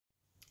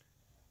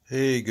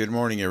Hey, good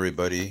morning,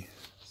 everybody.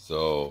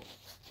 So,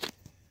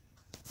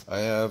 I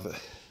have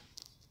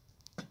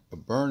a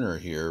burner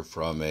here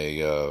from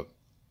a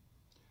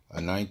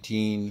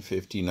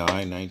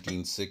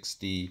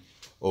 1959-1960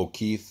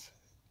 O'Keefe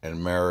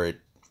and Merritt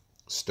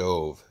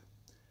stove.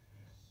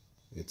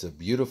 It's a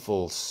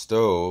beautiful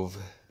stove,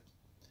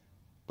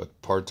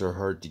 but parts are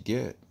hard to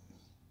get.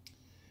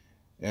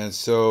 And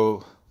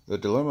so, the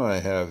dilemma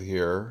I have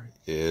here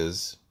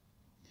is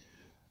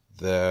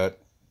that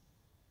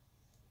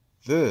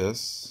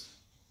this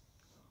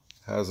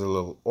has a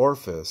little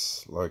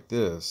orifice like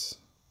this,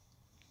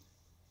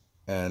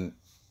 and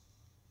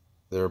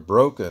they're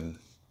broken.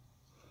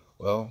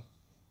 Well,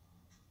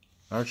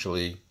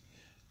 actually,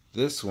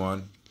 this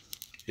one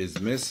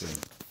is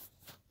missing,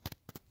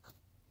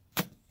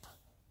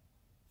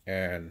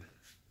 and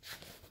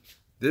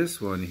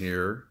this one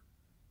here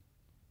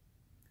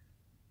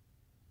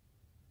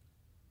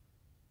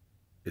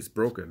is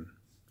broken,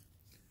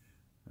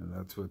 and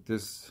that's what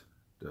this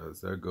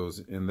does. That goes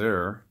in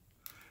there,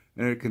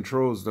 and it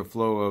controls the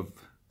flow of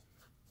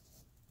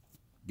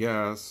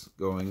gas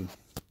going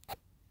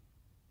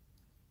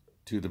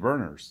to the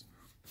burners.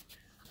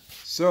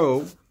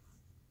 So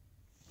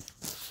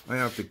I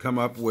have to come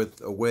up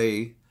with a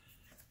way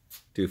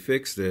to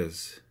fix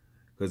this,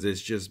 because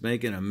it's just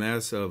making a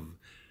mess of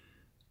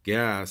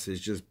gas.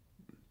 It's just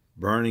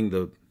burning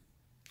the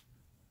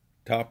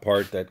top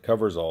part that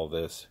covers all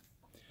this.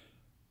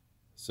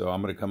 So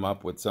I'm going to come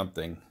up with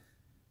something.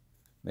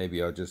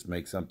 Maybe I'll just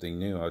make something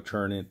new. I'll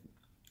turn it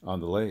on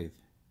the lathe.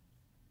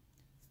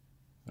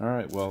 All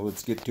right, well,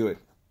 let's get to it.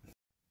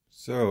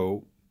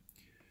 So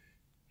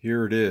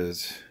here it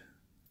is.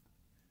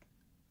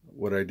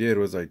 What I did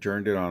was I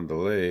turned it on the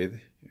lathe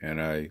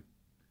and I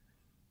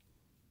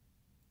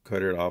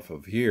cut it off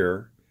of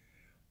here,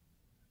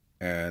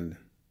 and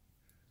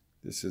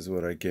this is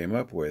what I came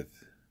up with.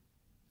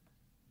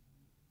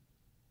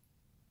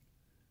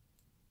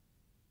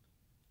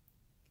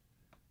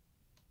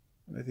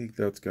 I think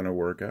that's going to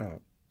work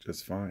out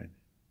just fine.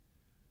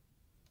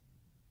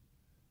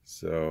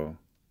 So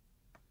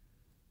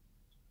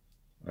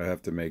I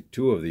have to make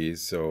two of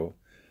these, so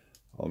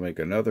I'll make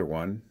another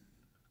one.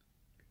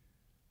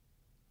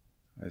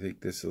 I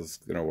think this is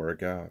going to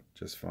work out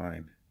just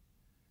fine.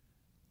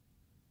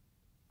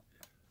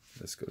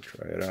 Let's go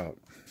try it out.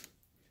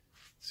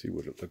 See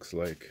what it looks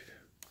like.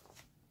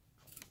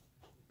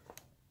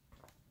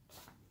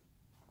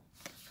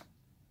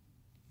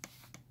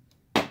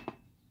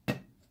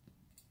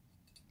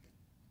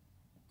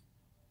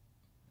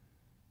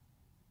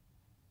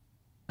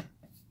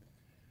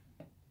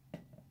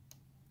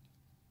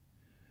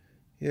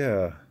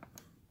 Yeah,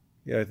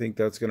 I think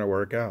that's going to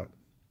work out.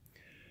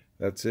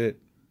 That's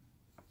it.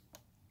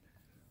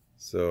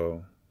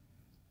 So,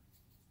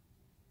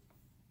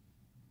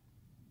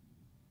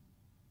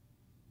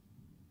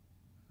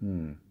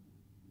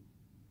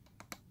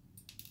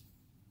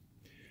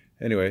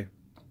 anyway,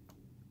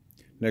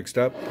 next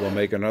up, we'll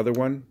make another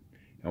one,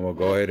 and we'll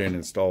go ahead and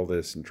install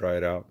this and try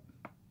it out.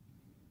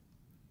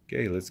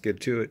 Okay, let's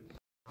get to it.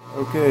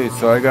 Okay,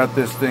 so I got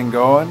this thing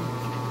going.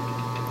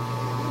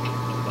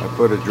 I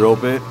put a drill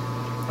bit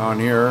on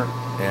here,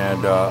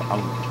 and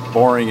I'm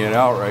boring it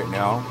out right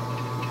now.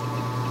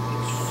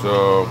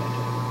 So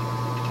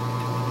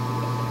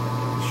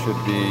it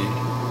should be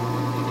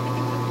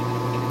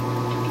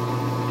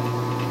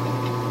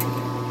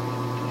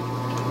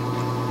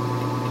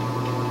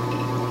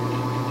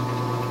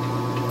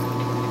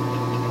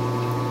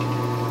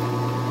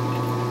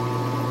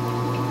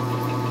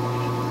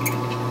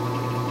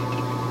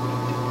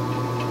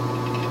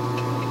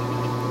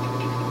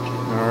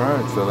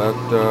so that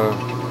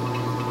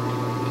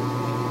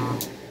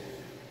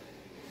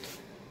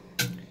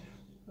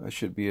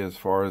should be as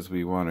far as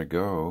we want to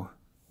go.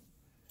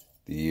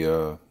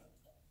 The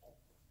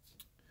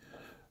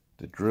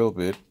drill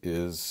bit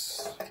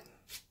is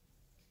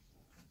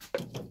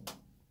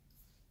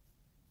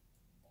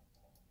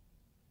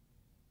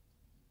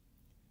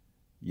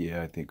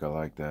I think I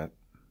like that.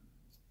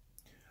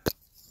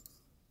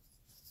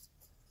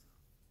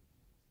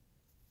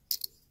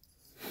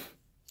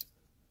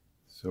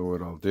 So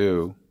what I'll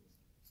do,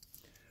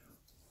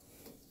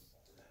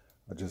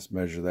 I'll just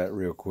measure that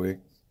real quick.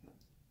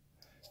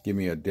 Give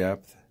me a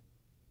depth.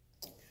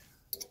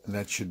 And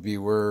that should be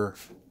where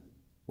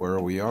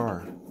we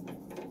are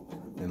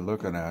in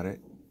looking at it.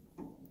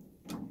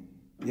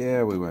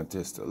 Yeah, we went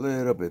just a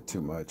little bit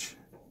too much.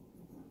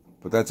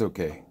 But that's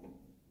okay.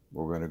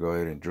 We're going to go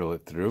ahead and drill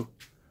it through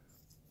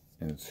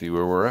and see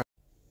where we're at.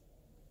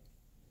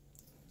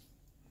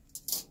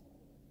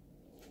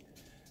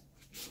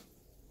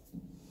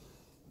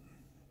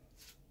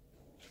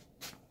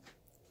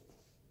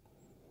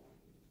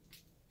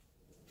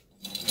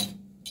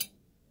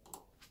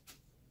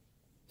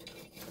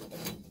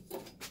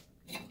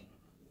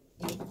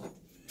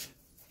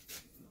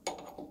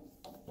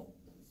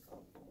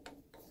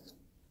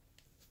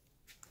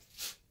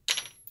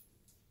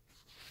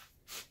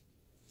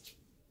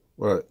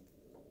 What?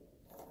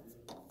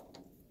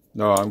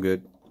 No, I'm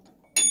good.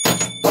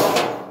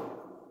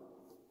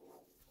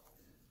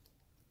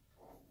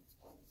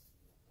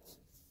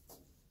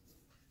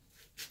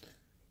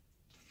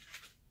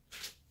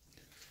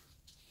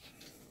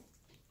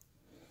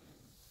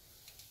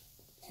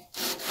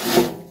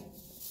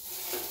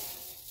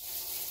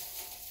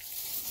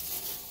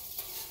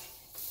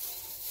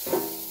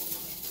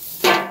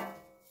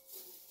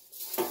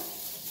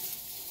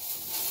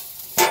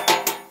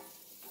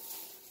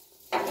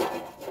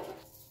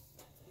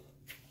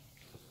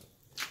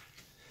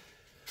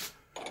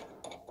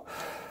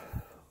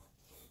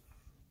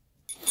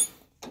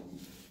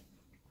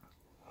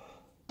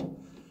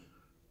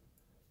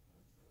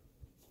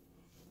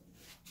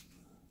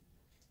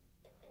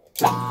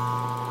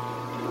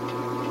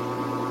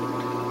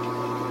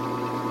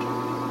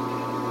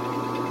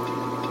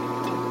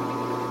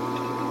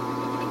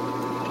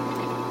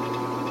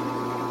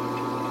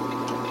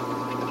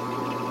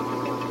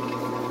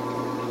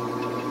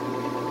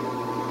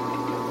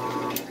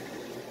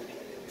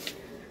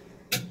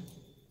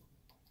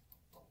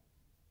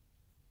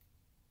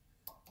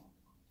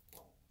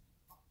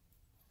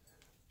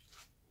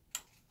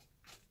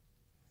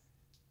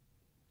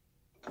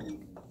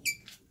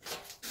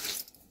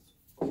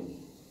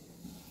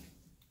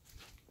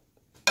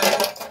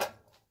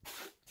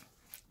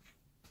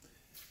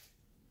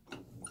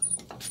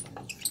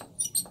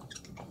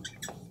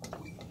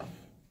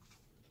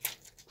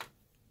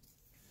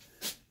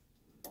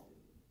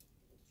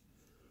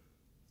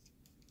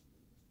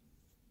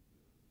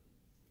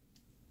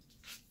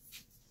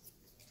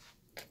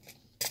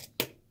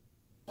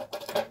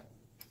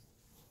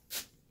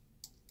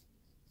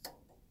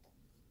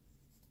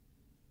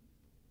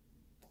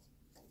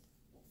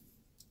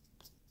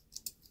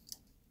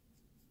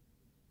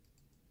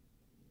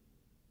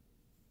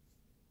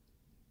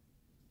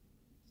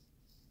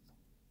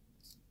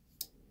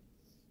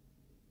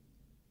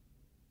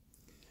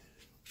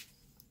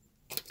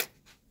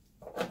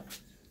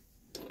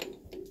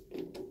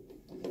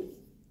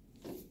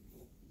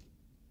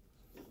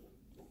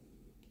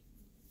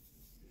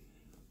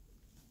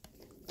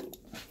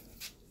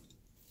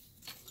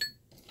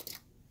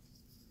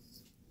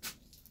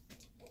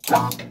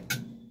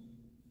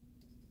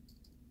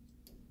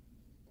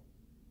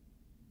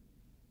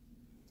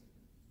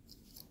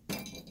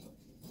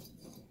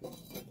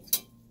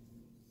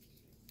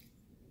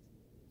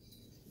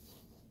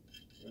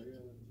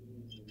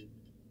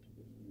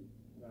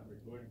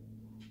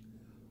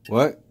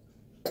 What?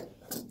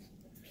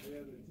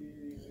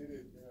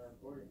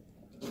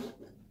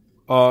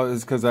 Oh,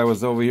 it's because I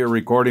was over here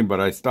recording, but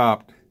I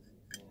stopped.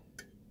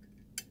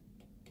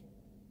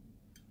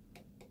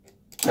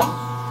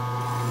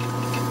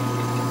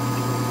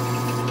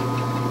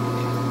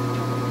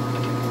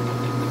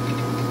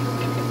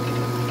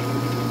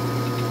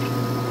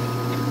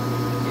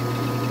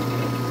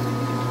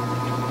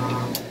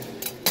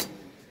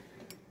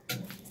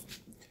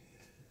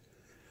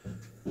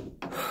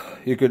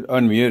 You could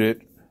unmute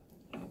it.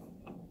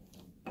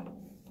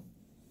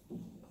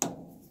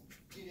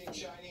 Eating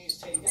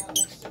Chinese takeout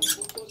next to the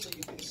food so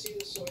you can see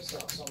the soy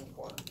sauce on the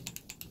corner.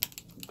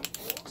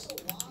 It looks a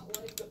lot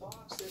like the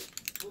box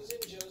that was in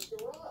Joe's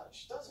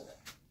garage, doesn't it?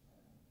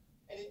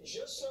 And it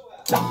just so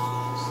happens.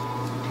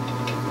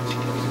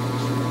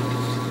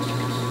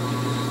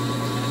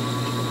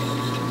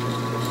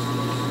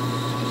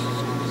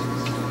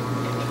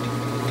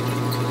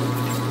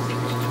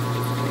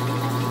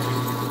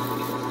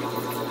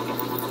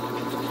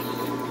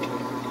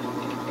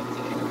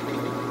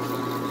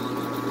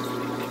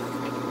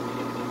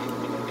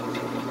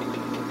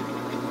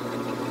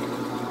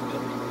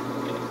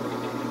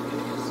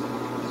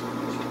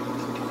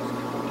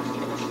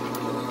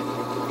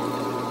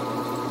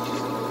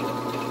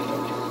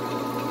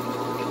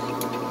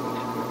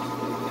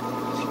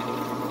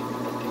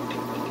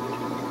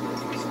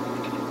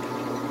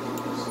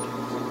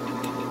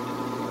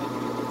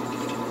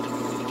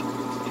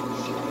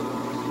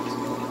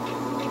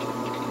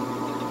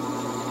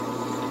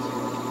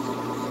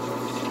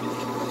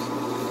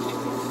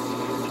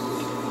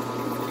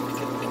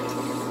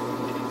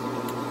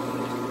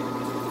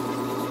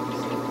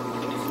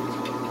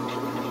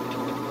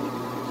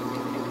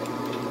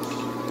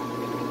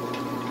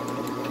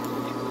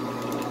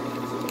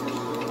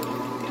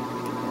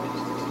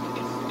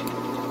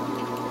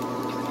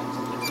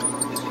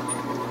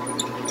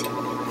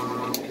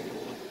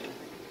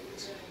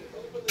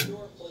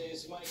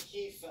 My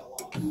key fell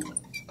off.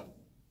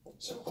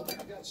 So Hunter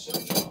got so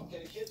drunk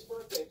at a kid's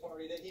birthday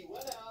party that he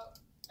went out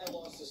and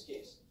lost his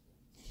keys.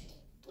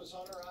 Was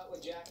Hunter out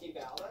with Jackie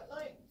Val that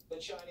night, the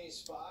Chinese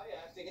spy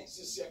acting as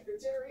his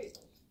secretary?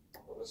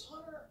 Or was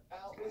Hunter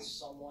out with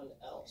someone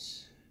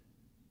else?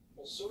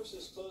 Well,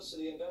 sources close to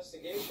the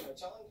investigation are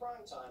telling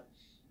Primetime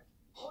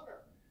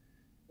Hunter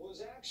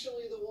was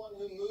actually the one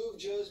who moved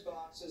Joe's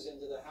boxes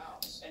into the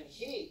house, and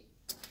he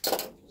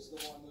was the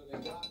one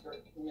moving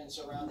documents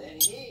around,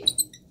 and he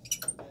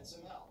had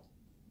some help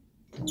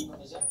from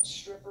his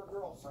ex-stripper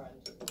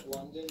girlfriend,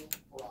 London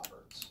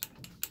Roberts.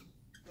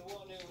 The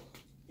one who,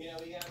 he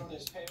had on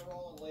his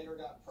payroll and later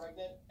got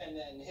pregnant and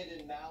then hid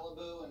in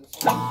Malibu and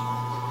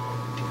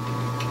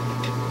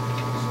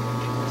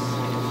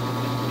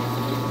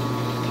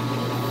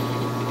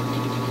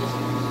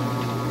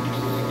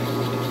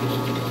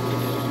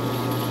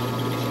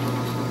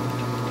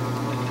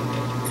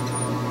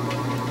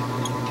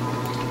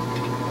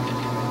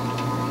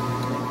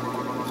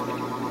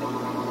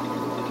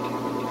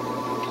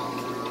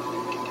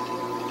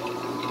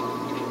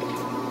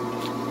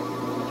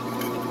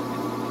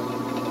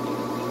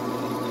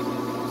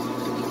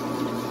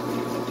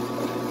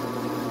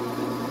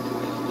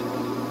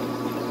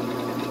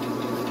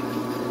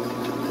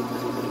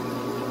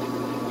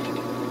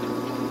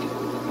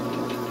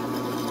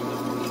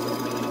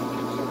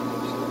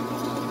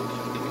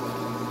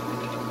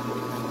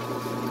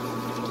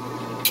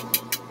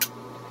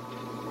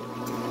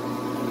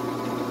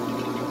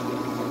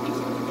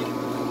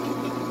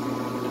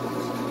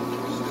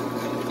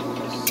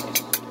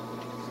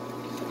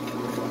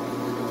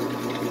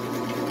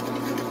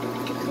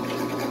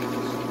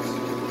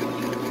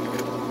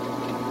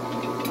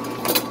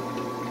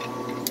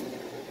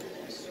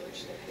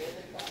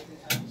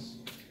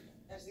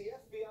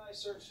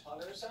searched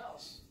Hunter's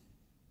house.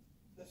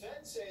 The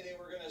feds say they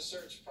were going to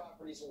search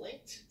properties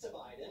linked to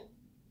Biden.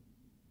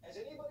 Has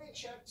anybody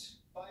checked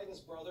Biden's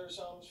brother's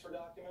homes for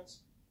documents?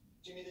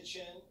 Jimmy the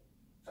Chin,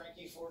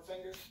 Frankie Four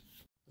Fingers?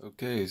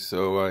 Okay,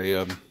 so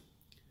I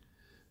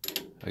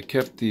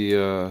kept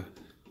the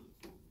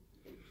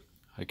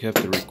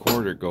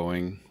recorder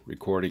going,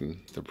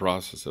 recording the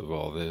process of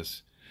all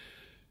this.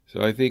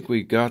 So I think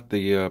we got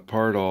the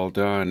part all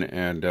done,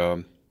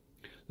 and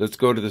let's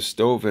go to the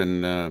stove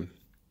and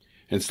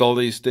install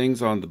these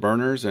things on the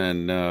burners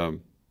and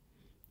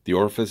the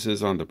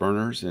orifices on the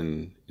burners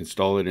and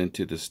install it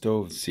into the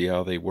stove and see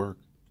how they work.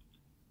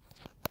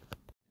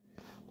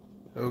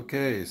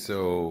 Okay,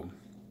 so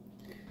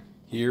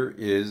here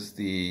is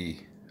the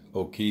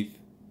O'Keefe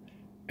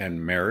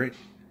and Merritt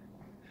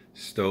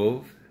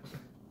stove.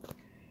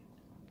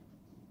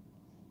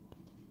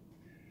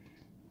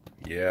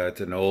 Yeah, it's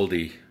an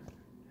oldie.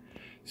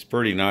 It's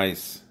pretty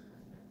nice.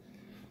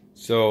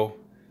 So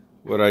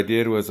what I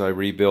did was I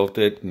rebuilt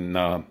it, and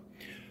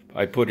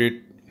I put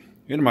it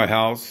in my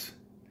house,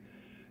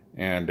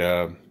 and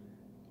I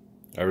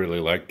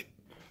really like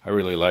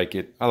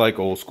it. I like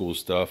old school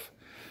stuff.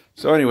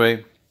 So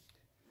anyway,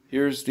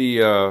 here's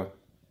the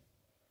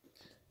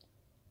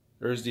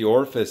there's the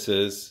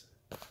orifices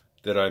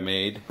that I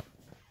made.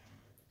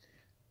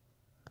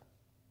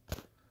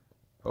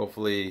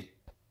 Hopefully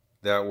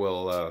that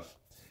will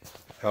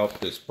help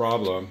this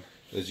problem.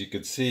 As you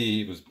can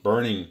see, it was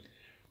burning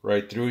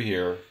right through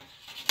here.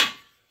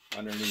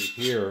 Underneath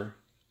here,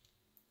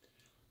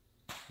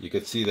 you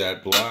could see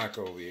that black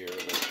over here.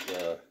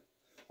 But,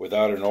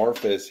 without an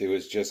orifice, it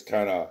was just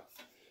kind of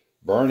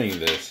burning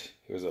this.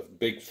 It was a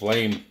big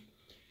flame,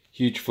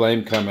 huge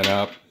flame coming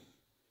up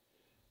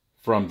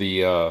from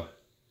the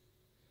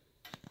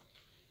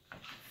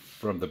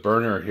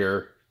burner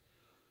here.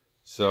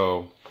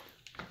 So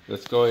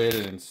let's go ahead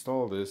and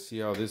install this, see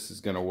how this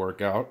is going to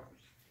work out.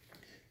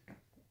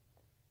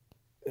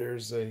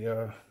 There's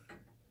a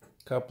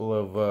couple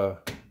of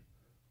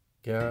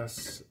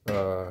gas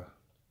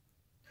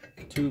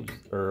tubes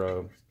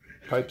or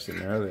pipes in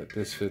there that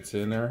this fits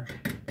in there.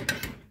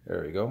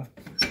 There we go.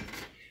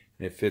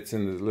 It fits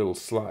in the little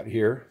slot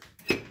here.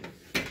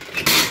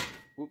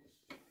 Oop.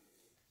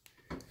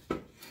 Yeah,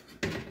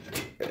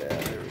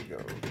 there we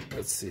go.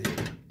 Let's see.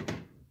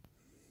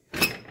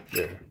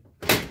 There.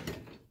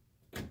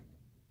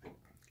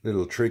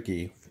 Little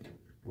tricky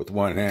with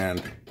one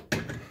hand.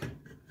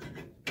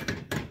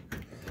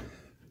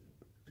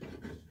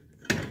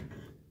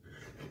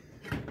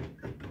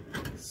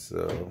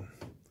 So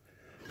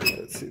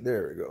let's see,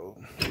 there we go.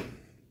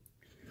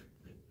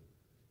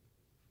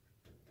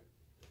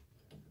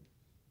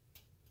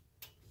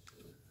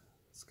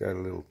 It's got a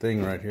little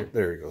thing right here.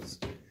 There it goes.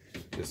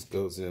 Just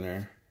goes in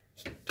there.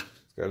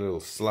 It's got a little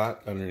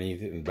slot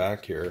underneath it and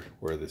back here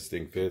where this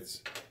thing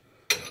fits.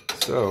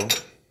 So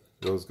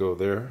those go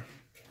there.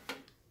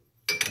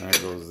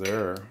 That goes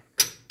there.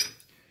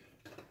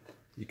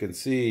 You can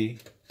see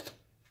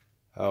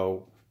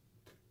how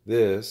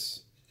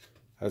this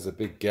has a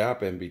big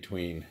gap in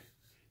between.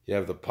 You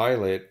have the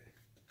pilot,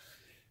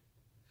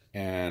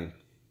 and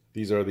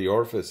these are the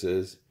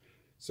orifices.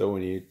 So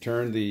when you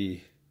turn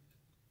the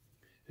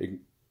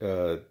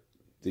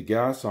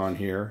gas on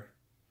here,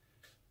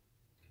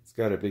 it's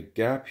got a big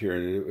gap here,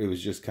 and it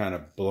was just kind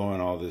of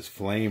blowing all this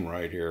flame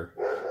right here,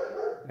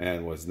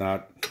 and was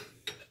not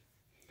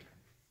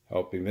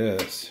helping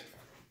this.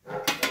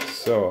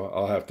 So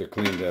I'll have to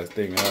clean that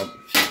thing up,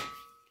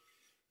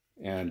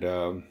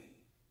 and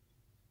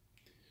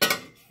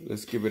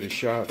let's give it a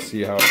shot,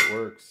 see how it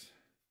works.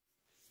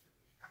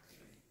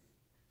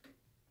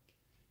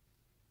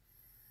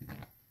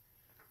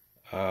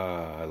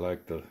 I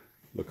like the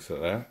looks of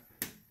that.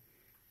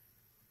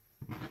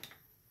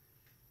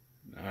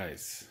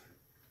 Nice.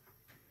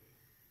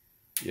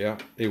 Yeah,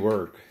 they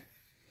work.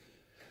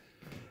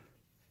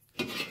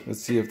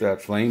 Let's see if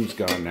that flame's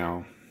gone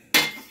now.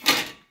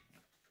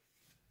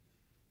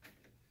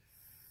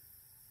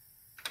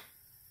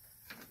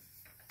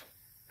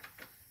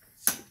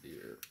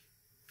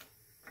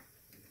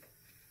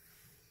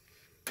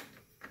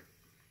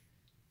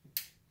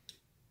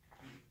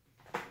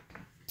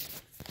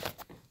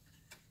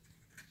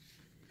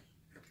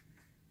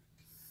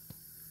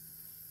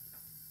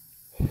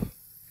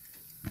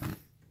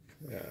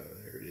 Yeah,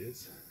 there it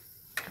is.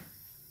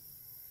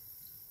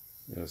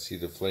 You'll see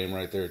the flame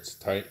right there. It's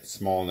tight,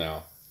 small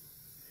now.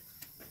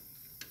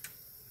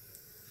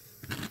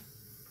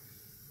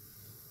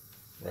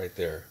 Right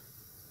there.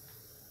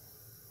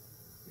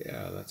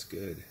 Yeah, that's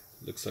good.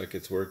 Looks like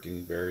it's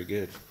working very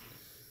good.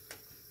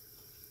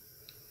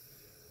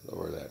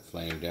 Lower that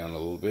flame down a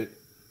little bit.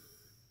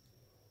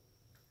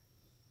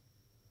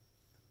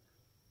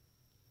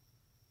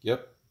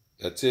 Yep,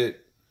 that's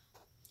it.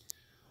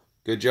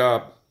 Good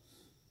job.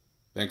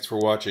 Thanks for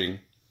watching.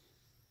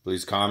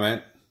 Please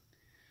comment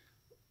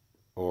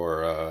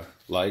or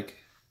like.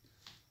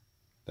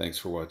 Thanks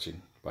for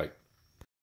watching.